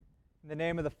In the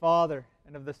name of the Father,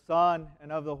 and of the Son,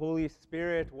 and of the Holy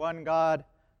Spirit, one God.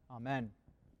 Amen.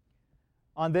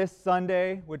 On this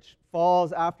Sunday, which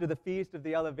falls after the feast of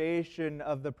the elevation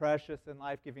of the precious and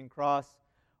life-giving cross,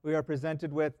 we are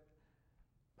presented with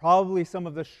probably some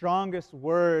of the strongest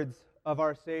words of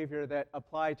our Savior that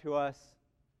apply to us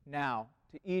now,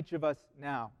 to each of us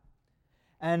now,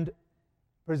 and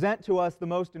present to us the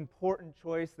most important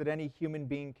choice that any human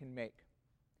being can make.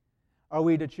 Are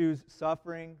we to choose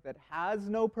suffering that has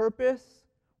no purpose,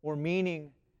 or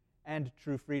meaning and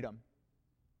true freedom?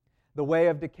 The way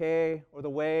of decay, or the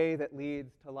way that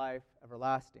leads to life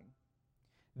everlasting?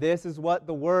 This is what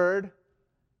the Word,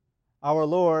 our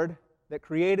Lord, that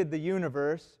created the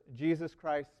universe, Jesus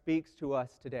Christ, speaks to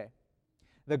us today.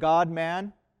 The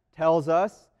God-man tells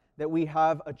us that we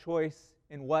have a choice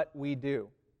in what we do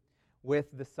with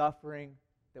the suffering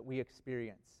that we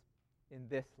experience in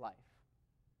this life.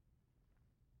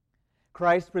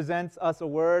 Christ presents us a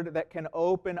word that can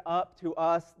open up to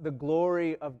us the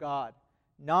glory of God,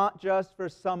 not just for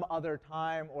some other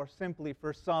time or simply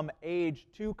for some age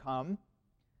to come,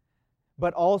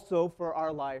 but also for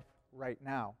our life right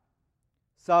now.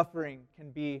 Suffering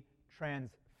can be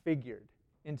transfigured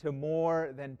into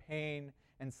more than pain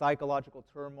and psychological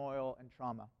turmoil and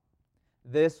trauma.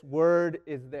 This word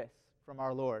is this from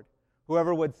our Lord: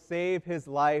 whoever would save his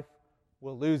life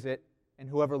will lose it, and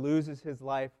whoever loses his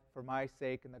life for my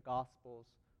sake and the gospel's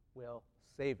will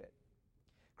save it.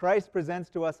 Christ presents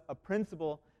to us a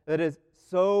principle that is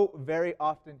so very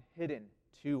often hidden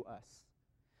to us.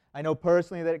 I know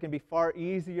personally that it can be far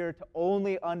easier to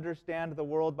only understand the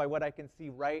world by what I can see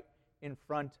right in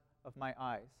front of my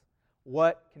eyes.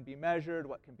 What can be measured,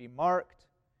 what can be marked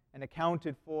and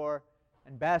accounted for,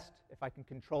 and best if I can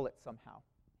control it somehow.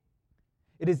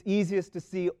 It is easiest to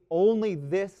see only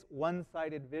this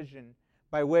one-sided vision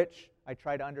by which I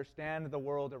try to understand the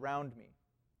world around me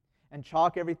and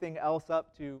chalk everything else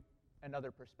up to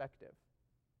another perspective.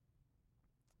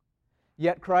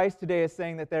 Yet Christ today is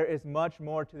saying that there is much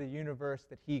more to the universe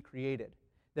that He created.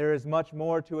 There is much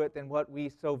more to it than what we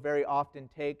so very often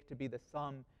take to be the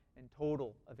sum and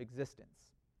total of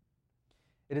existence.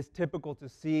 It is typical to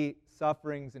see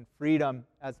sufferings and freedom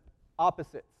as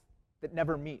opposites that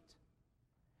never meet.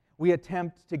 We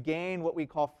attempt to gain what we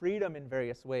call freedom in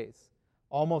various ways.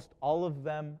 Almost all of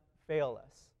them fail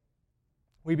us.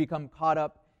 We become caught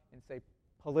up in, say,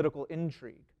 political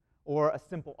intrigue, or a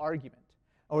simple argument,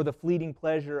 or the fleeting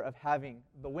pleasure of having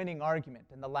the winning argument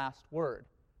and the last word.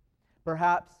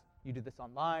 Perhaps you do this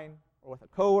online, or with a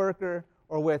coworker,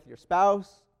 or with your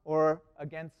spouse, or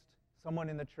against someone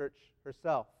in the church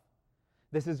herself.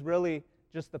 This is really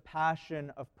just the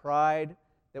passion of pride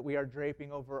that we are draping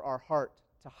over our heart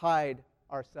to hide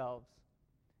ourselves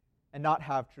and not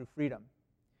have true freedom.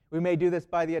 We may do this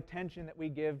by the attention that we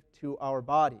give to our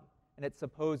body and its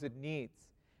supposed needs,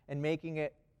 and making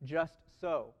it just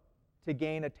so to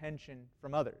gain attention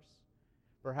from others.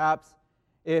 Perhaps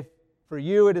if for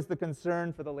you it is the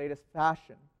concern for the latest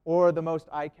fashion, or the most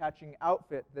eye-catching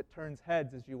outfit that turns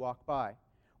heads as you walk by,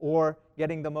 or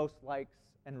getting the most likes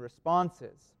and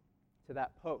responses to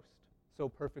that post, so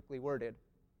perfectly worded.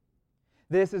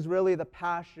 This is really the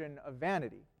passion of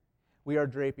vanity we are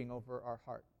draping over our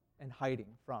heart and hiding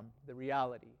from the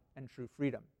reality and true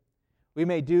freedom. We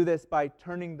may do this by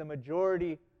turning the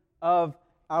majority of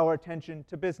our attention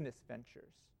to business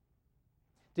ventures,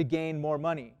 to gain more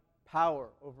money, power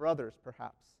over others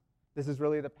perhaps. This is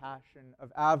really the passion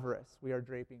of avarice we are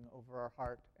draping over our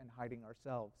heart and hiding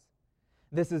ourselves.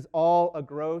 This is all a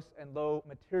gross and low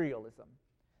materialism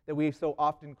that we so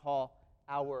often call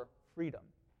our freedom,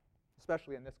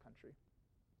 especially in this country.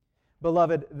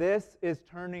 Beloved, this is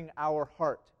turning our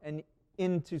heart and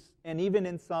even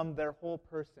in some their whole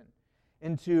person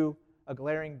into a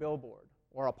glaring billboard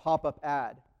or a pop-up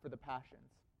ad for the passions.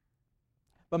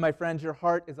 But my friends, your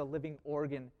heart is a living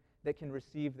organ that can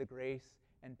receive the grace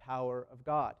and power of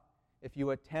God. If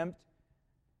you attempt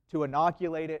to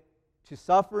inoculate it to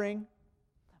suffering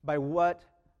by what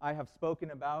I have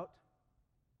spoken about,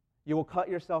 you will cut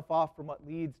yourself off from what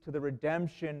leads to the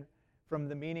redemption from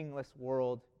the meaningless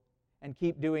world and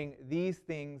keep doing these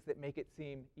things that make it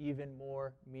seem even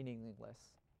more meaningless.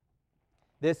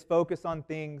 This focus on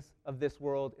things of this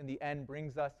world in the end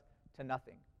brings us to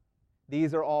nothing.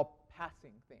 These are all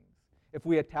passing things. If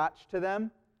we attach to them,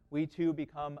 we too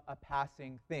become a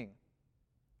passing thing.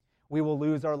 We will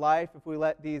lose our life if we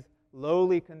let these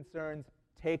lowly concerns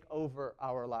take over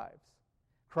our lives.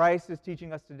 Christ is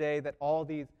teaching us today that all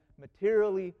these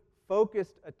materially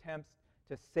focused attempts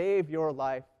to save your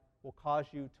life will cause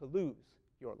you to lose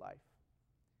your life.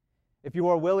 If you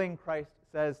are willing, Christ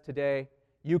says today,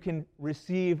 you can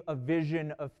receive a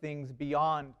vision of things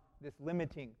beyond this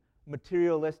limiting,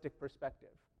 materialistic perspective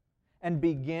and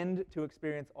begin to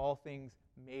experience all things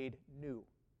made new.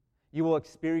 You will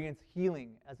experience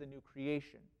healing as a new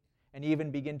creation and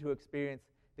even begin to experience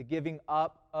the giving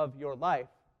up of your life,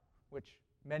 which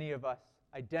many of us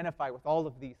identify with all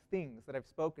of these things that I've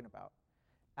spoken about,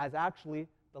 as actually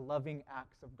the loving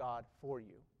acts of God for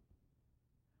you.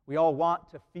 We all want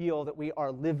to feel that we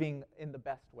are living in the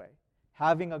best way,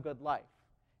 having a good life.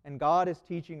 And God is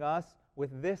teaching us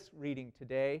with this reading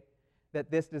today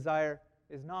that this desire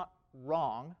is not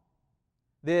wrong.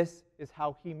 This is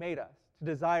how He made us, to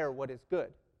desire what is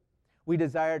good. We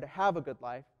desire to have a good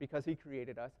life because He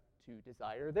created us to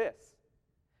desire this.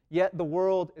 Yet the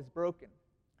world is broken.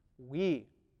 We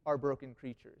are broken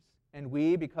creatures. And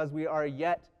we, because we are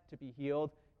yet to be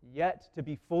healed, yet to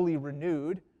be fully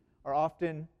renewed, are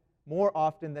often, more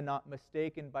often than not,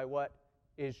 mistaken by what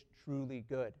is truly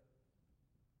good.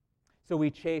 So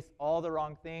we chase all the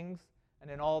wrong things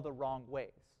and in all the wrong ways.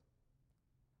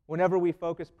 Whenever we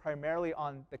focus primarily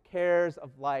on the cares of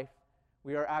life,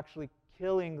 we are actually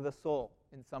killing the soul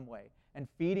in some way and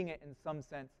feeding it, in some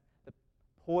sense, the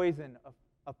poison of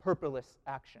a purposeless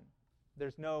action.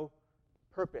 There's no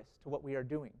purpose to what we are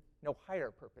doing, no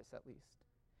higher purpose at least.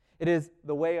 It is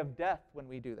the way of death when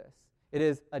we do this. It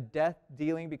is a death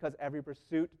dealing because every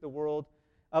pursuit toward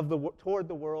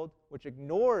the world which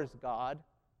ignores God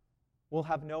will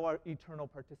have no eternal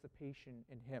participation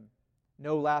in Him,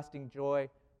 no lasting joy,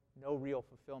 no real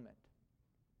fulfillment.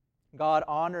 God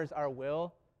honors our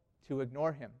will to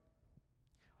ignore Him.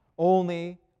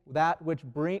 Only that which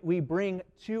we bring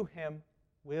to Him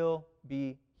will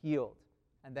be healed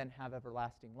and then have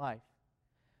everlasting life.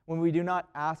 When we do not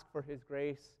ask for His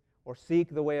grace or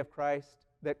seek the way of Christ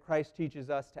that Christ teaches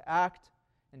us to act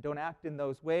and don't act in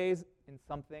those ways in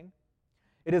something,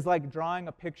 it is like drawing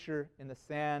a picture in the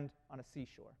sand on a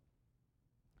seashore,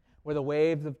 where the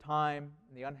waves of time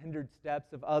and the unhindered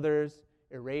steps of others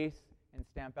erase and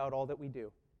stamp out all that we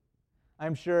do.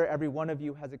 I'm sure every one of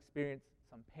you has experienced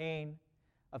some pain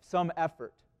of some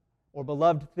effort or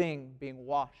beloved thing being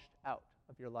washed out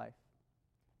of your life.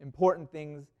 Important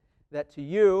things that to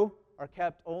you are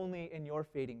kept only in your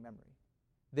fading memory.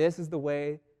 This is the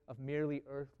way of merely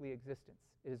earthly existence.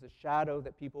 It is a shadow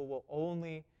that people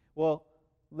will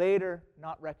later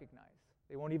not recognize.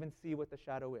 They won't even see what the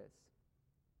shadow is.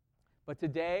 But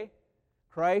today,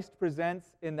 Christ presents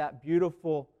in that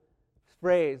beautiful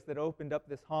phrase that opened up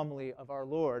this homily of our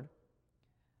Lord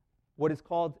what is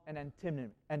called an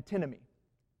antinomy.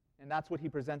 And that's what He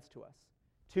presents to us.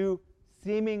 Two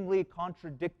seemingly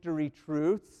contradictory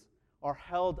truths are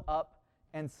held up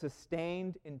and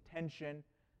sustained in tension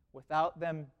without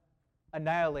them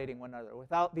annihilating one another,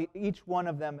 without each one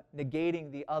of them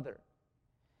negating the other.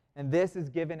 And this is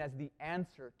given as the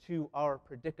answer to our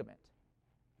predicament.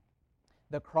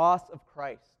 The cross of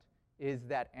Christ is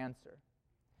that answer.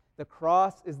 The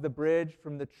cross is the bridge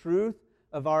from the truth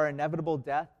of our inevitable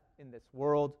death in this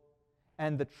world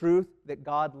and the truth that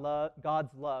God's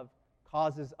love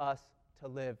causes us to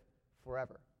live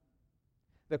forever.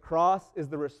 The cross is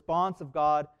the response of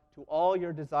God to all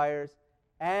your desires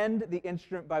and the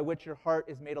instrument by which your heart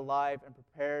is made alive and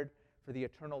prepared for the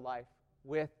eternal life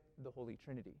with the Holy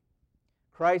Trinity.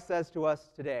 Christ says to us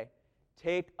today,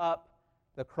 take up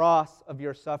the cross of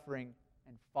your suffering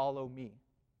and follow me.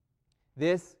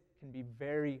 This can be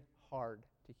very hard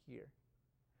to hear.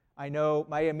 I know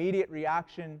my immediate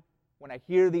reaction when I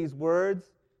hear these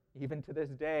words, even to this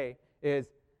day, is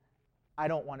I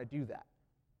don't want to do that.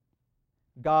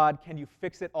 God, can you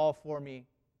fix it all for me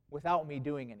without me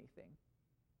doing anything?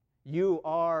 You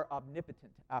are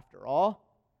omnipotent after all.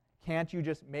 Can't you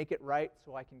just make it right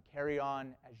so I can carry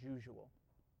on as usual?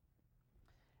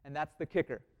 And that's the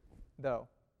kicker, though,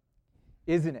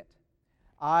 isn't it?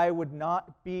 I would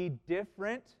not be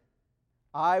different.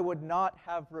 I would not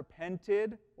have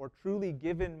repented or truly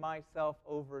given myself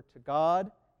over to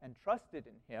God and trusted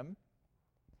in Him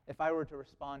if I were to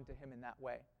respond to Him in that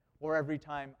way. Or every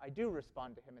time I do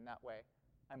respond to Him in that way,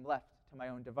 I'm left to my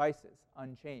own devices,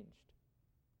 unchanged.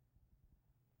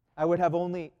 I would have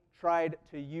only tried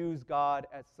to use God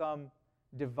as some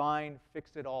divine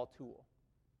fix-it-all tool.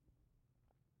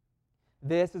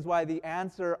 This is why the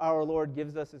answer our Lord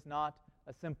gives us is not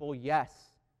a simple yes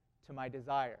to my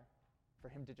desire for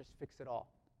Him to just fix it all.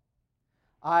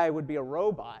 I would be a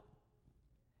robot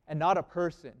and not a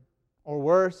person, or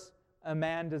worse, a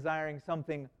man desiring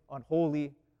something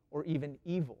unholy or even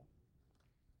evil,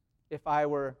 if I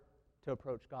were to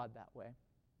approach God that way.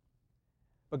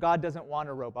 But God doesn't want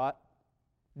a robot,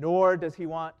 nor does He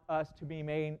want us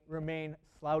to remain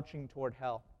slouching toward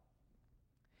hell.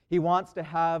 He wants to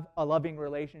have a loving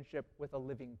relationship with a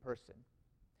living person.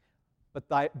 But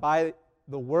by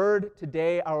the word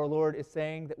today, our Lord is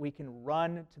saying that we can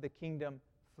run to the kingdom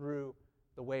through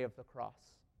the way of the cross.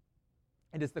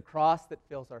 It is the cross that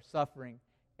fills our suffering,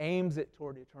 aims it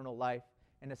toward eternal life,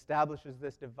 and establishes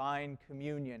this divine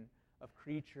communion of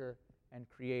creature and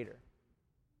creator.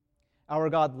 Our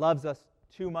God loves us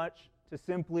too much to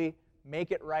simply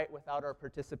make it right without our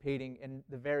participating in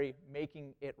the very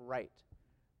making it right.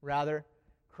 Rather,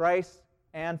 Christ's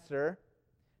answer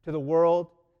to the world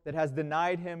that has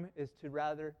denied him is to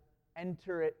rather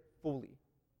enter it fully.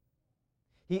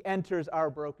 He enters our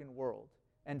broken world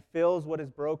and fills what is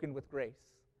broken with grace.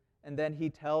 And then he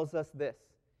tells us this: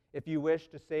 if you wish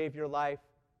to save your life,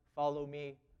 follow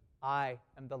me. I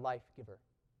am the life giver.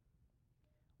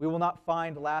 We will not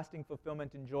find lasting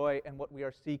fulfillment and joy in what we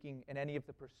are seeking in any of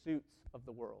the pursuits of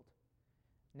the world.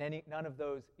 None of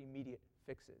those immediate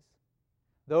fixes.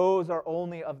 Those are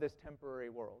only of this temporary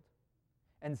world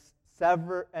and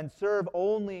serve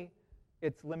only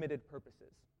its limited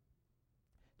purposes.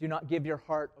 Do not give your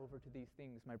heart over to these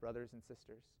things, my brothers and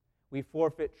sisters. We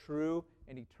forfeit true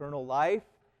and eternal life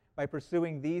by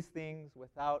pursuing these things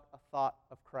without a thought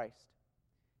of Christ.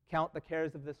 Count the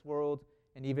cares of this world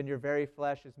and even your very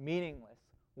flesh is meaningless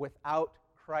without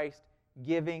Christ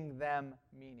giving them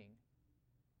meaning.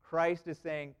 Christ is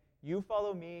saying, you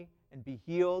follow me and be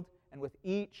healed, and with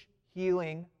each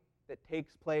healing that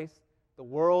takes place, the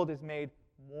world is made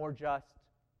more just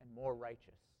and more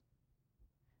righteous.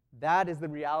 That is the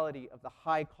reality of the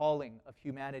high calling of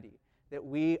humanity that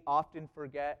we often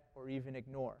forget or even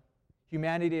ignore.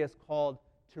 Humanity is called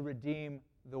to redeem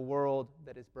the world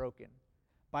that is broken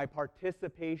by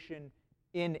participation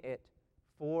in it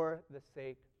for the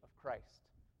sake of Christ.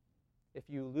 If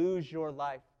you lose your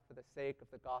life for the sake of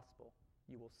the gospel,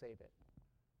 you will save it.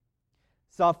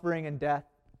 Suffering and death,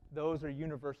 those are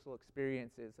universal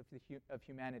experiences of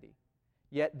humanity.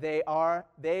 Yet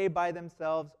they by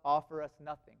themselves offer us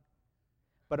nothing.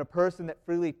 But a person that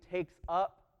freely takes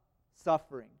up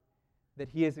suffering that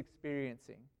he is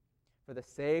experiencing for the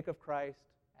sake of Christ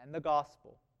and the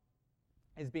gospel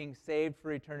is being saved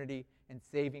for eternity and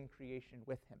saving creation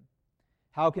with him.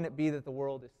 How can it be that the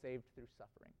world is saved through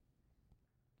suffering?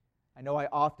 I know I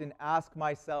often ask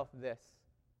myself this.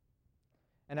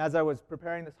 And as I was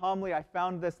preparing this homily, I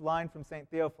found this line from St.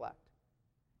 Theophylact.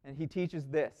 And he teaches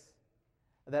this,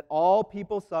 that all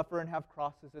people suffer and have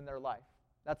crosses in their life.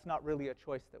 That's not really a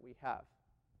choice that we have.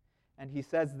 And he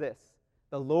says this: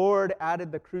 the Lord added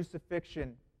in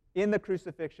the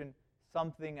crucifixion,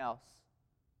 something else,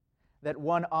 that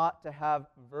one ought to have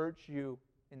virtue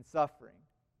in suffering.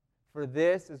 For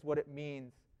this is what it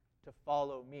means to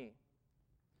follow me.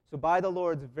 So by the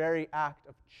Lord's very act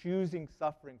of choosing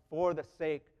suffering for the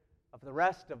sake of the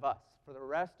rest of us, for the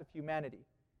rest of humanity,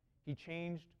 he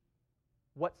changed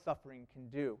what suffering can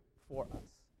do for us,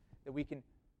 that we can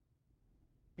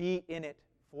be in it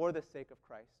for the sake of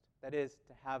Christ, that is,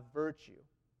 to have virtue.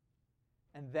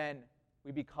 And then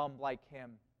we become like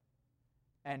him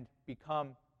and become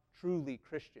truly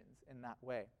Christians in that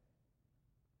way.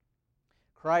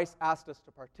 Christ asked us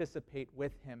to participate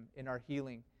with him in our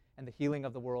healing and the healing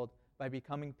of the world by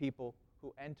becoming people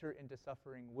who enter into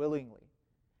suffering willingly,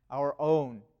 our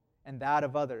own and that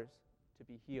of others, to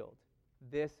be healed.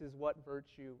 This is what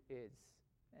virtue is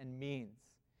and means.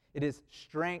 It is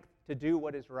strength to do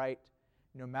what is right,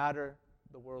 no matter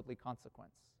the worldly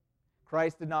consequence.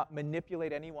 Christ did not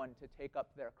manipulate anyone to take up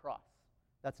their cross.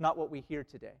 That's not what we hear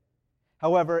today.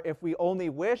 However, if we only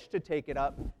wish to take it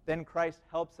up, then Christ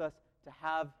helps us to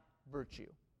have virtue,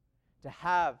 to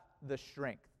have the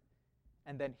strength,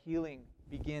 and then healing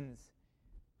begins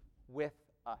with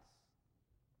us.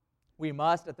 We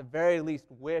must, at the very least,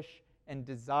 wish and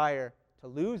desire to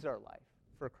lose our life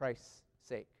for Christ's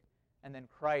sake, and then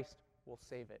Christ will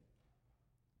save it.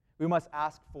 We must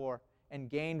ask for and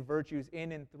gain virtues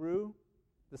in and through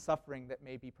the suffering that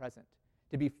may be present,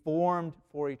 to be formed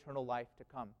for eternal life to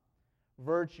come.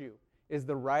 Virtue is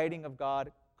the writing of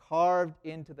God carved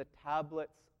into the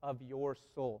tablets of your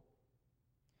soul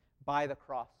by the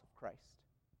cross of Christ.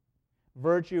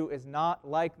 Virtue is not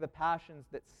like the passions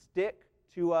that stick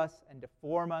to us and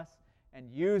deform us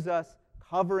and use us,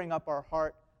 covering up our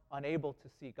heart, unable to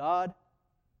see God.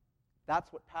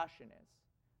 That's what passion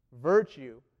is.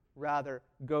 Virtue, rather,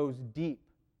 goes deep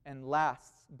and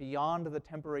lasts beyond the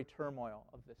temporary turmoil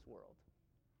of this world.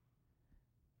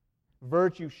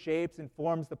 Virtue shapes and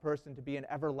forms the person to be an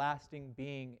everlasting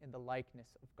being in the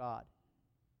likeness of God.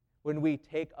 When we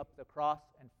take up the cross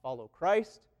and follow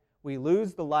Christ, we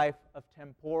lose the life of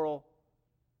temporal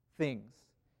things,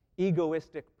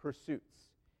 egoistic pursuits,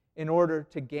 in order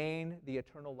to gain the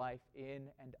eternal life in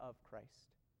and of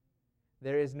Christ.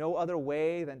 There is no other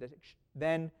way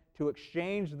than to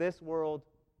exchange this world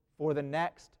for the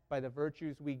next by the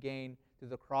virtues we gain through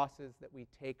the crosses that we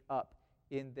take up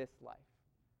in this life.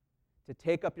 To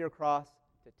take up your cross,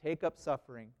 to take up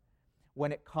suffering,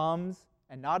 when it comes,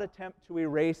 and not attempt to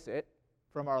erase it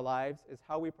from our lives, is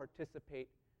how we participate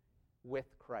with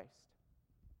Christ.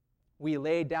 We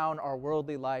lay down our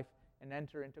worldly life and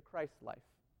enter into Christ's life.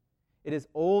 It is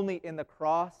only in the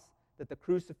cross that the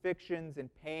crucifixions and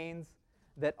pains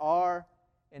that are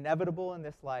inevitable in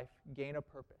this life gain a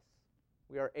purpose.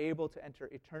 We are able to enter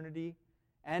eternity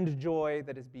and joy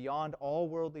that is beyond all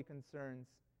worldly concerns,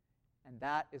 and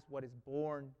that is what is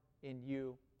born in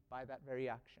you by that very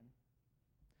action.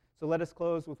 So let us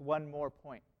close with one more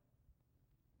point.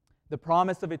 The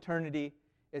promise of eternity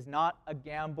is not a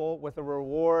gamble with a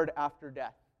reward after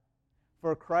death.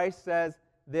 For Christ says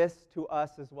this to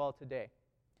us as well today.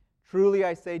 Truly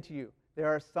I say to you, there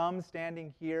are some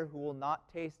standing here who will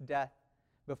not taste death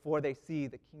before they see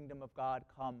the kingdom of God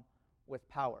come with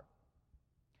power.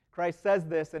 Christ says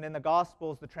this, and in the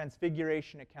Gospels, the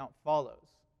Transfiguration account follows.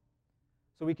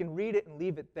 So we can read it and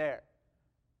leave it there.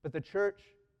 But the church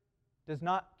does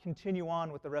not continue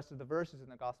on with the rest of the verses in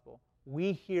the Gospel.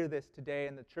 We hear this today,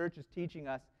 and the church is teaching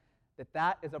us that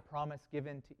that is a promise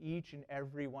given to each and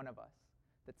every one of us,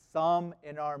 that some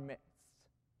in our midst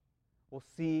will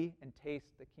see and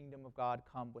taste the kingdom of God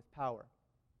come with power.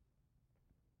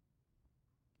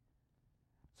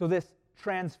 So this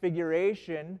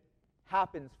transfiguration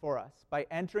happens for us by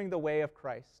entering the way of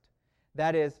Christ.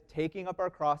 That is, taking up our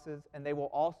crosses, and they will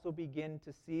also begin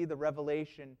to see the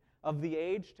revelation of the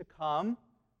age to come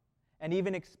and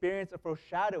even experience a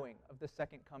foreshadowing of the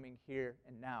second coming here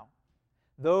and now.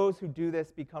 Those who do this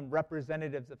become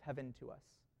representatives of heaven to us,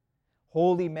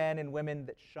 holy men and women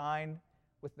that shine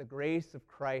with the grace of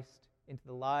Christ into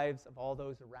the lives of all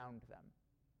those around them.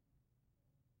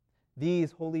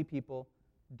 These holy people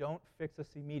don't fix us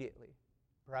immediately.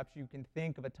 Perhaps you can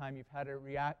think of a time you've had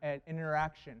an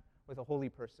interaction with a holy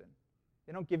person.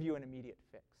 They don't give you an immediate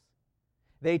fix.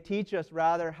 They teach us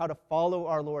rather how to follow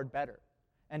our Lord better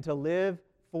and to live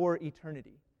for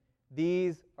eternity.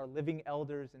 These are living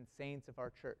elders and saints of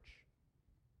our church.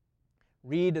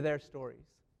 Read their stories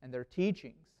and their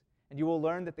teachings, and you will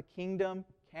learn that the kingdom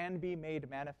can be made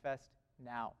manifest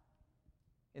now,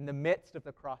 in the midst of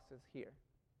the crosses here.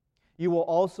 You will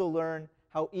also learn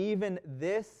how even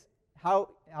this, how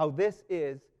this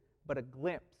is but a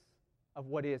glimpse of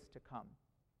what is to come.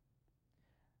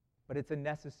 But it's a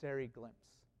necessary glimpse.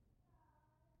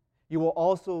 You will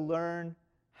also learn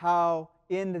how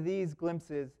in these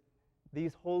glimpses,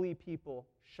 these holy people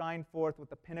shine forth with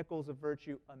the pinnacles of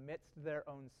virtue amidst their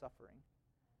own suffering.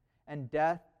 And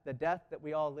death, the death that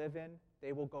we all live in,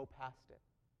 they will go past it.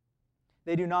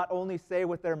 They do not only say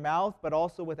with their mouth, but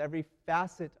also with every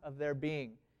facet of their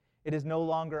being, it is no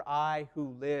longer I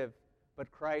who live,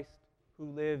 but Christ who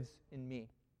lives in me.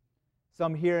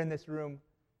 Some here in this room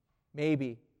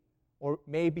maybe, or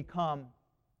may become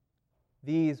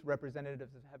these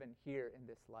representatives of heaven here in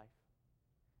this life.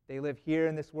 They live here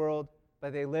in this world,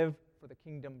 but they live for the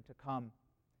kingdom to come,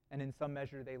 and in some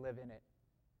measure they live in it.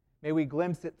 May we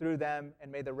glimpse it through them,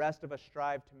 and may the rest of us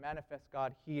strive to manifest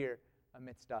God here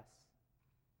amidst us.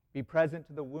 Be present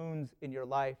to the wounds in your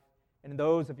life and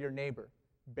those of your neighbor.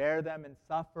 Bear them and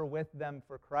suffer with them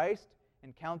for Christ,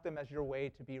 and count them as your way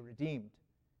to be redeemed.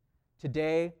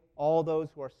 Today, all those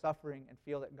who are suffering and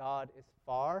feel that God is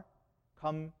far,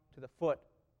 come to the foot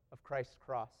of Christ's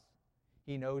cross.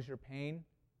 He knows your pain.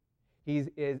 He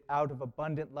is out of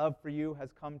abundant love for you, has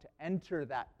come to enter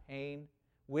that pain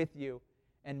with you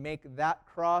and make that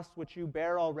cross which you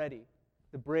bear already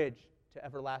the bridge to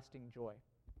everlasting joy.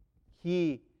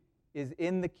 He is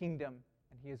in the kingdom,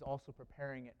 and he is also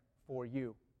preparing it for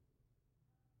you.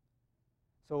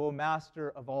 So, O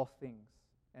Master of all things,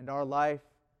 and our life,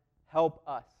 help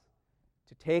us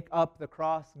to take up the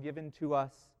cross given to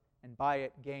us and by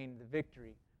it gain the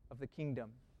victory of the kingdom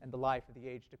and the life of the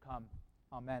age to come.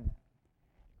 Amen.